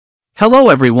Hello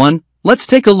everyone, let's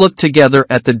take a look together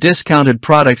at the discounted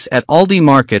products at ALDI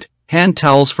Market. Hand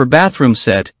towels for bathroom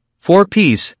set,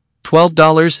 4-piece,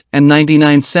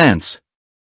 $12.99.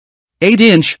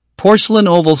 8-inch, porcelain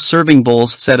oval serving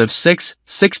bowls set of 6,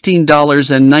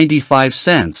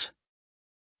 $16.95.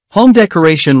 Home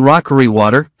decoration rockery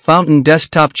water, fountain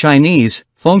desktop Chinese,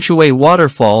 feng shui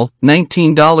waterfall,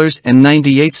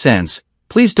 $19.98.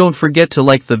 Please don't forget to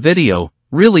like the video,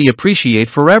 really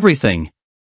appreciate for everything.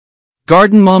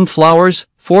 Garden Mom flowers,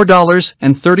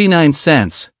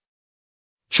 $4.39.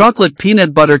 Chocolate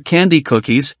peanut butter candy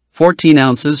cookies, 14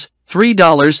 ounces,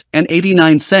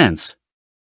 $3.89.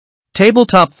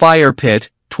 Tabletop fire pit,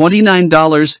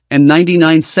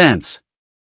 $29.99.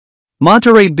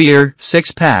 Monterey beer,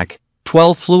 6-pack,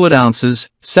 12 fluid ounces,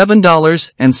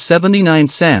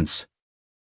 $7.79.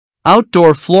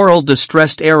 Outdoor floral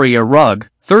distressed area rug,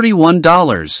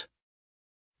 $31.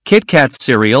 Kit Kat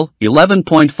cereal,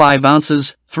 11.5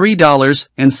 ounces,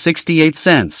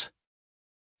 $3.68.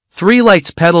 3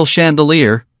 lights pedal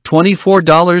chandelier,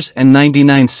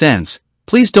 $24.99.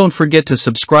 Please don't forget to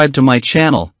subscribe to my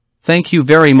channel. Thank you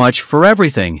very much for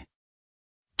everything.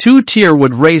 2-tier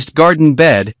wood raised garden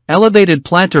bed, elevated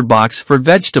planter box for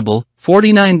vegetable,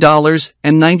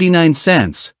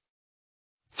 $49.99.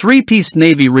 3-piece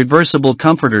navy reversible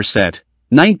comforter set,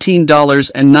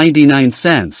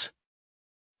 $19.99.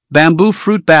 Bamboo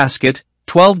fruit basket,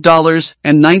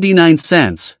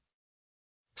 $12.99.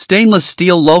 Stainless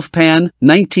steel loaf pan,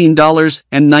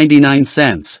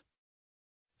 $19.99.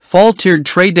 Fall tiered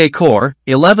tray decor,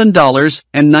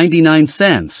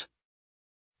 $11.99.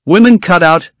 Women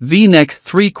cutout V-neck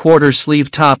 3/4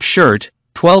 sleeve top shirt,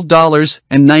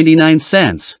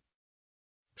 $12.99.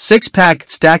 6-pack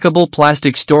stackable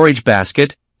plastic storage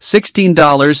basket,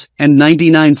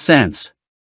 $16.99.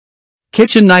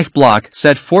 Kitchen knife block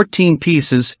set 14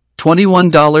 pieces,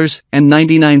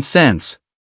 $21.99.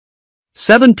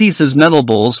 7 pieces metal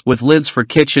bowls with lids for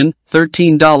kitchen,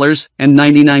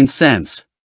 $13.99.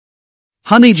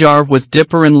 Honey jar with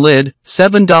dipper and lid,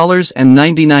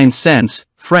 $7.99.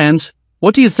 Friends,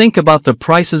 what do you think about the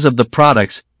prices of the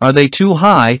products? Are they too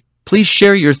high? Please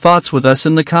share your thoughts with us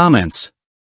in the comments.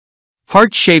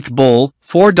 Heart-shaped bowl,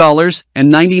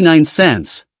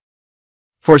 $4.99.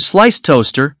 For sliced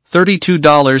toaster,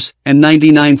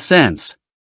 $32.99.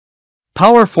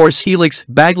 Power Force Helix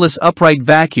bagless upright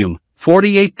vacuum,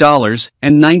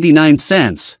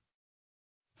 $48.99.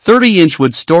 30-inch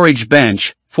wood storage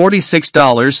bench,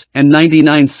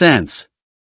 $46.99.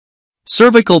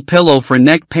 Cervical pillow for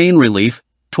neck pain relief,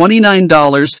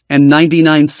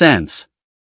 $29.99.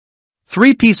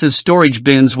 3 pieces storage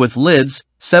bins with lids,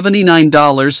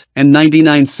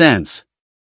 $79.99.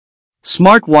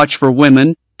 Smartwatch for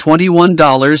women,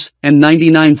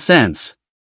 $21.99.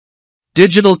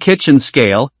 Digital kitchen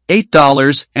scale,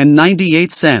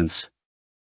 $8.98.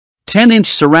 10-inch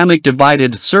ceramic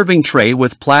divided serving tray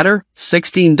with platter,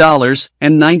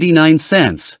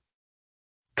 $16.99.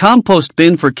 Compost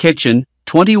bin for kitchen,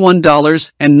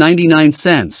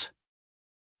 $21.99.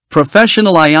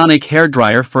 Professional ionic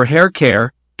hairdryer for hair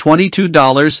care,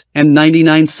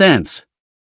 $22.99.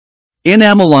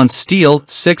 Enamel on steel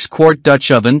 6-quart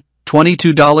Dutch oven,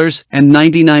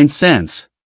 $22.99.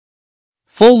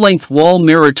 Full-length wall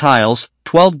mirror tiles,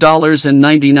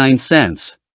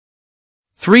 $12.99.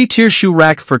 3-tier shoe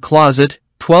rack for closet,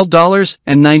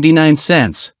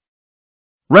 $12.99.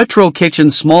 Retro kitchen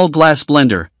small glass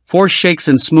blender, 4 shakes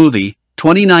and smoothie,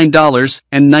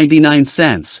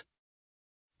 $29.99.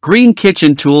 Green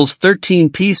kitchen tools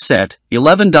 13-piece set,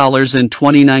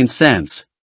 $11.29.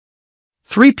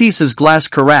 3 pieces glass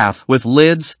carafe with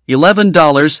lids,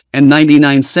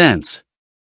 $11.99.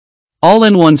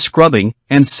 All-in-one scrubbing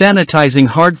and sanitizing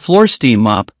hard floor steam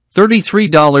mop,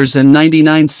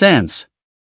 $33.99.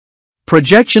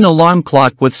 Projection alarm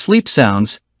clock with sleep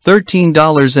sounds,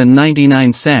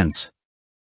 $13.99.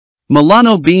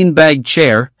 Milano bean bag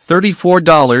chair,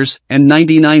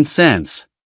 $34.99.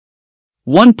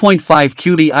 1.5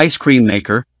 cutie ice cream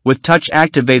maker with touch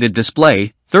activated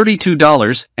display,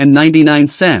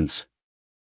 $32.99.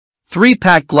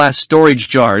 3-pack glass storage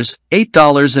jars,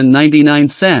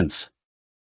 $8.99.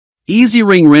 Easy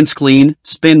ring rinse clean,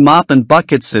 spin mop and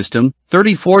bucket system,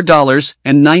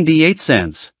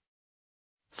 $34.98.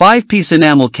 5-piece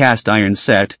enamel cast iron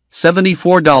set,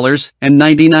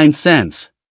 $74.99.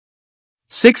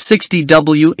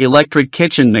 660W electric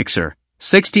kitchen mixer,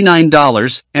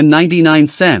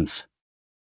 $69.99.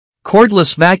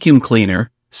 Cordless vacuum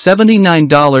cleaner,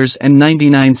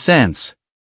 $79.99.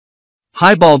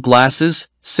 Highball glasses,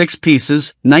 6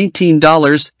 pieces,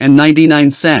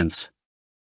 $19.99.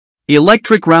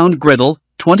 Electric round griddle,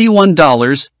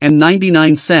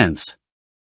 $21.99.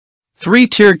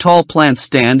 3-tier tall plant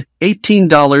stand,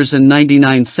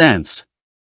 $18.99.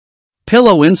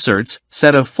 Pillow inserts,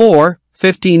 set of 4,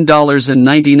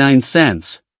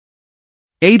 $15.99.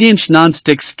 8-inch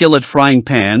non-stick skillet frying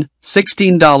pan,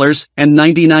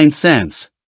 $16.99.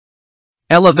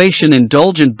 Elevation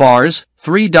indulgent bars,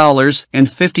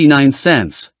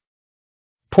 $3.59.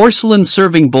 Porcelain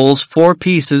serving bowls 4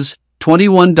 pieces,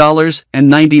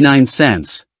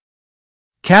 $21.99.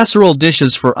 Casserole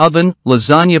dishes for oven,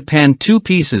 lasagna pan 2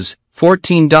 pieces,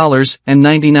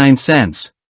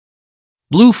 $14.99.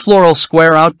 Blue floral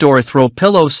square outdoor throw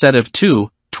pillow set of 2,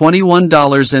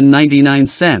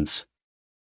 $21.99.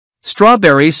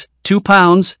 Strawberries, 2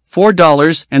 pounds,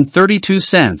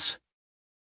 $4.32.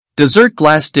 Dessert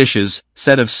glass dishes,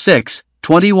 set of 6,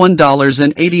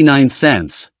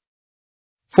 $21.89.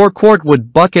 4-quart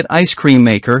wood bucket ice cream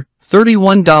maker,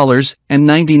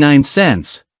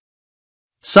 $31.99.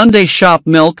 Sunday shop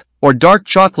milk, or dark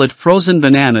chocolate frozen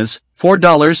bananas,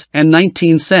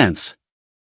 $4.19.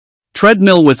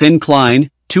 Treadmill with incline,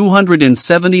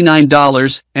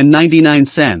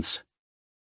 $279.99.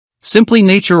 Simply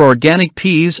Nature organic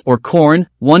peas or corn,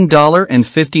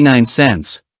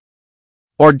 $1.59.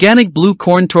 Organic blue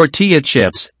corn tortilla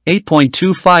chips,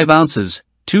 8.25 ounces,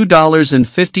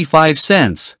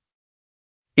 $2.55.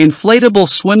 Inflatable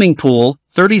swimming pool,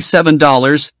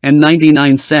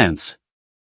 $37.99.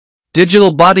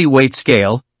 Digital body weight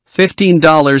scale,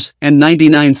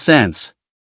 $15.99.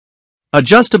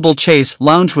 Adjustable chase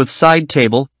lounge with side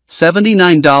table,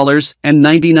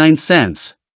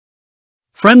 $79.99.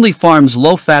 Friendly Farms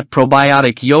low-fat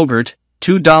probiotic yogurt,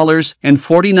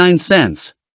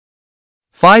 $2.49.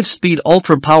 5-speed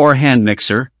ultra power hand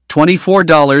mixer,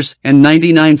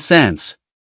 $24.99.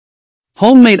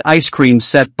 Homemade ice cream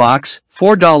set box,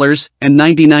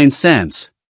 $4.99.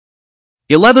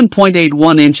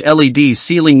 11.81-inch LED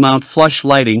ceiling mount flush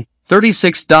lighting,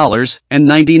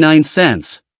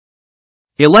 $36.99.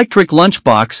 Electric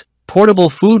lunchbox, portable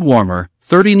food warmer,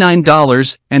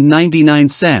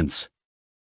 $39.99.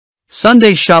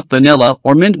 Sunday shop vanilla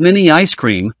or mint mini ice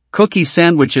cream, cookie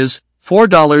sandwiches,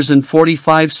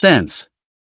 $4.45.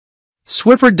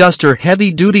 Swiffer Duster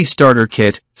Heavy Duty Starter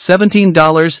Kit,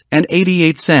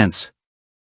 $17.88.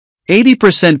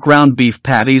 80% ground beef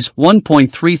patties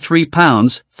 1.33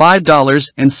 pounds,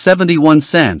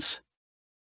 $5.71.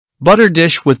 Butter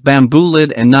dish with bamboo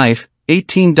lid and knife,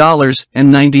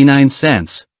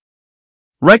 $18.99.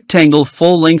 Rectangle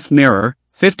full-length mirror,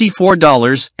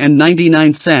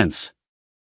 $54.99.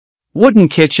 Wooden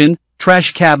kitchen,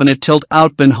 trash cabinet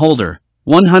tilt-out bin holder,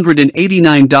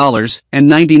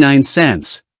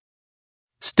 $189.99.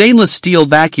 Stainless steel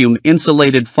vacuum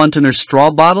insulated Funtener straw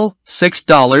bottle,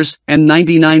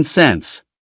 $6.99.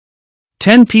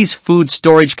 10-piece food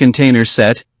storage container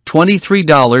set,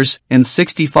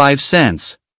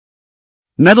 $23.65.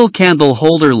 Metal candle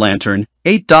holder lantern,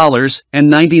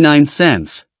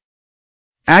 $8.99.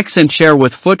 Accent chair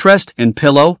with footrest and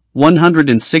pillow,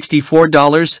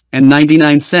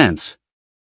 $164.99.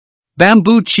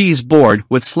 Bamboo cheese board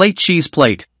with slate cheese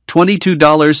plate,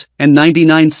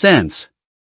 $22.99.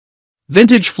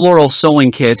 Vintage floral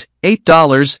sewing kit,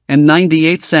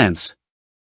 $8.98.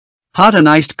 Hot and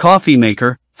iced coffee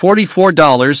maker,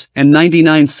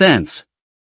 $44.99.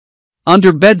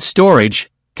 Under bed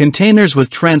storage, containers with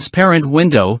transparent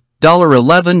window,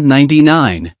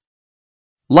 $11.99.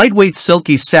 Lightweight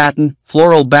silky satin,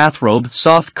 floral bathrobe,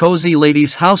 soft cozy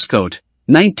ladies housecoat,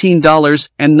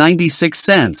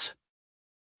 $19.96.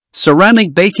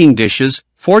 Ceramic baking dishes,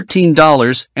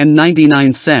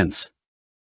 $14.99.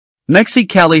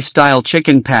 Mexicali style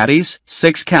chicken patties,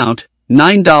 6 count,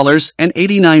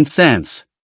 $9.89.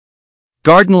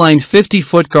 Gardenline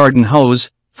 50-foot garden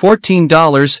hose,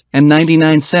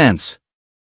 $14.99.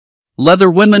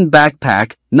 Leather women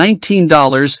backpack,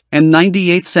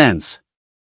 $19.98.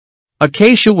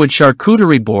 Acacia wood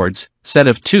charcuterie boards, set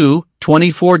of 2,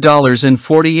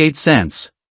 $24.48.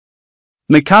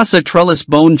 Mikasa trellis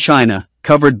bone china,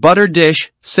 covered butter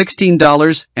dish,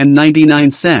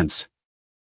 $16.99.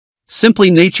 Simply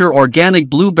Nature organic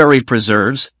blueberry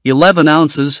preserves, 11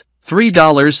 ounces,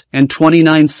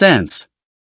 $3.29.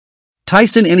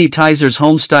 Tyson Anytizers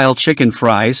homestyle chicken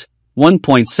fries,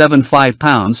 1.75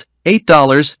 pounds,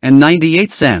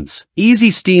 $8.98.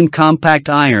 Easy Steam compact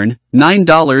iron,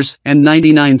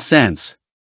 $9.99.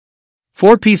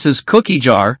 4 pieces cookie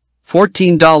jar,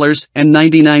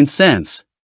 $14.99.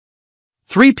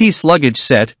 3-piece luggage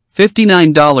set,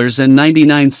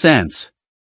 $59.99.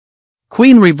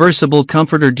 Queen reversible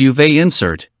comforter duvet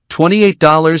insert,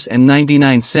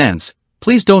 $28.99.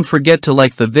 Please don't forget to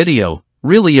like the video,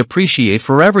 really appreciate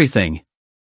for everything.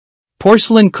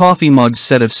 Porcelain coffee mugs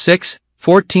set of 6,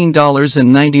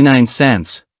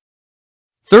 $14.99.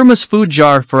 Thermos food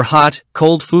jar for hot,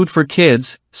 cold food for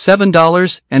kids,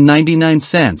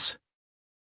 $7.99.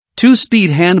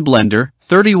 2-speed hand blender,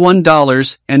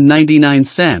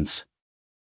 $31.99.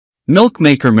 Milk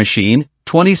maker machine,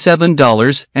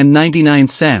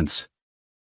 $27.99.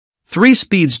 3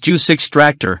 speeds juice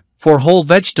extractor, for whole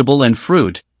vegetable and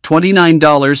fruit,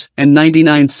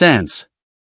 $29.99.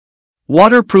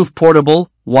 Waterproof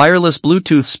portable, wireless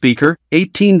Bluetooth speaker,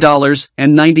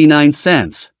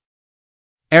 $18.99.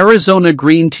 Arizona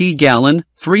green tea gallon,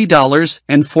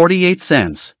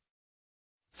 $3.48.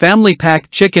 Family pack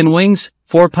chicken wings,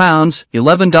 4 pounds,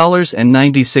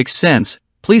 $11.96.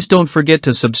 Please don't forget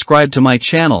to subscribe to my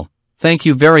channel. Thank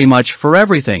you very much for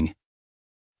everything.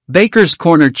 Baker's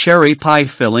Corner cherry pie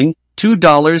filling,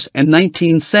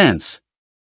 $2.19.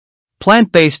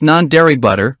 Plant-based non-dairy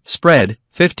butter, spread,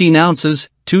 15 ounces,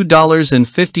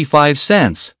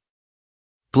 $2.55.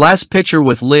 Glass pitcher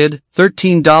with lid,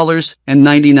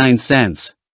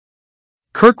 $13.99.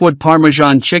 Kirkwood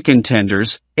Parmesan chicken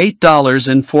tenders,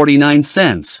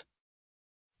 $8.49.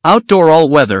 Outdoor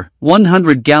all-weather,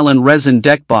 100-gallon resin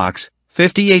deck box,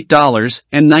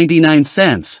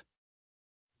 $58.99.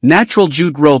 Natural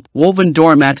jute rope woven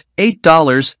doormat,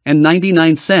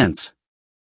 $8.99.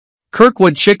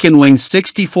 Kirkwood chicken wings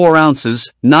 64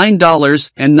 ounces,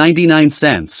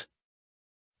 $9.99.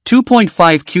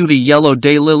 2.5 cutie yellow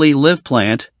daylily live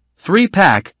plant,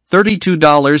 3-pack,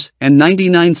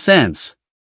 $32.99.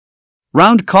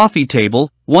 Round coffee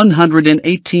table,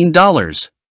 $118.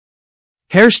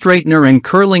 Hair straightener and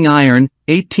curling iron,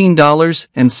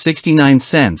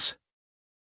 $18.69.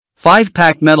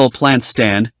 5-pack metal plant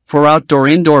stand, for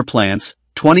outdoor-indoor plants,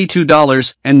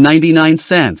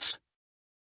 $22.99.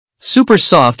 Super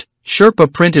soft,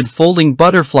 Sherpa printed folding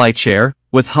butterfly chair,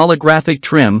 with holographic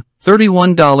trim,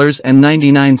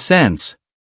 $31.99.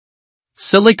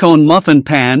 Silicone muffin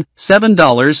pan,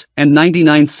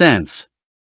 $7.99.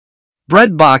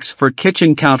 Bread box for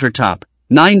kitchen countertop,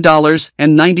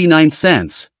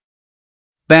 $9.99.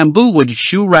 Bamboo wood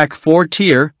shoe rack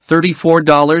 4-tier,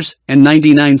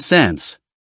 $34.99.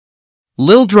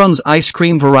 Lil Drum's ice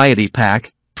cream variety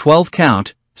pack, 12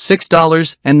 count,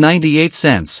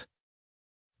 $6.98.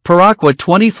 Paraqua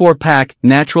 24-pack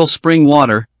natural spring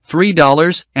water,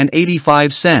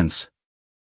 $3.85.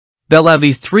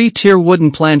 Bellavi 3-tier wooden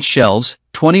plant shelves,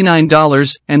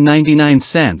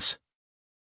 $29.99.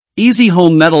 Easy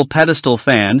Home metal pedestal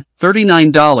fan,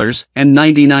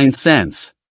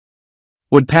 $39.99.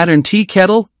 Wood pattern tea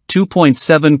kettle,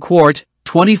 2.7 quart,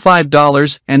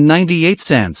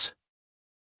 $25.98.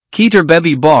 Keter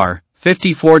Bevy bar,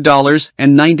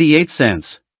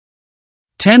 $54.98.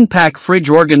 10-pack fridge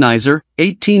organizer,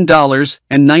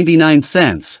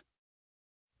 $18.99.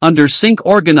 Under sink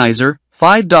organizer,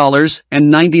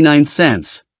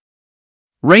 $5.99.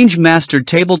 Range Master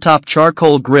tabletop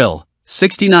charcoal grill,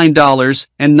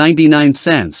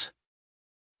 $69.99.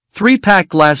 3-pack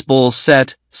glass bowls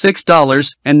set,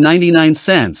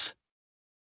 $6.99.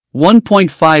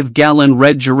 1.5-gallon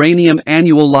red geranium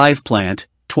annual live plant,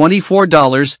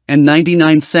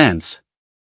 $24.99.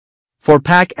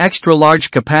 4-pack extra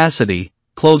large capacity,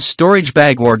 clothes storage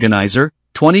bag organizer,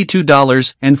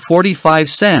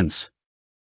 $22.45.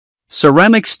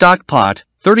 Ceramic stock pot,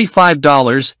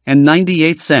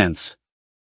 $35.98.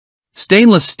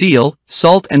 Stainless steel,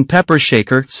 salt and pepper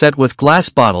shaker set with glass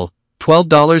bottle,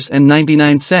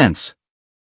 $12.99.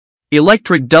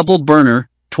 Electric double burner,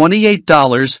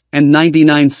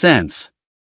 $28.99.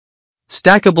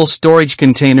 Stackable storage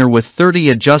container with 30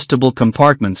 adjustable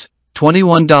compartments,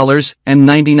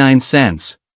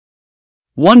 $21.99.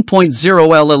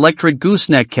 1.0L electric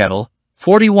gooseneck kettle,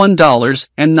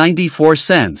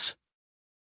 $41.94.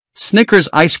 Snickers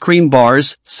ice cream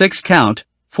bars, 6 count,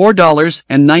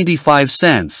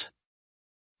 $4.95.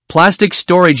 Plastic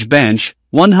storage bench,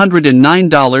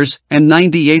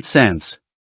 $109.98.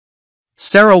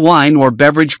 Sarah wine or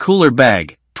beverage cooler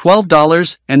bag,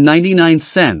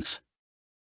 $12.99.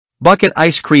 Bucket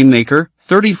ice cream maker,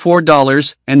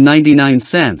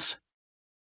 $34.99.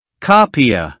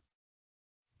 Kapia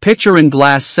pitcher and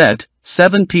glass set,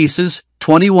 7 pieces,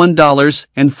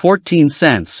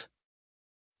 $21.14.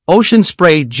 Ocean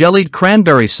Spray jellied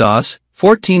cranberry sauce,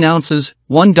 14 ounces,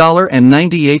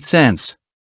 $1.98.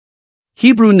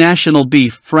 Hebrew National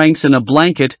Beef Franks in a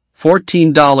blanket,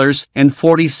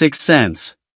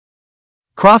 $14.46.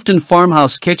 Crofton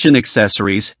Farmhouse kitchen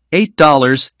accessories,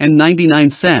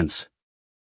 $8.99.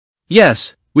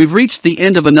 Yes, we've reached the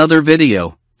end of another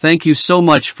video. Thank you so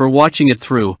much for watching it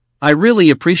through. I really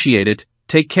appreciate it.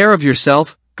 Take care of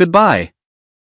yourself, goodbye.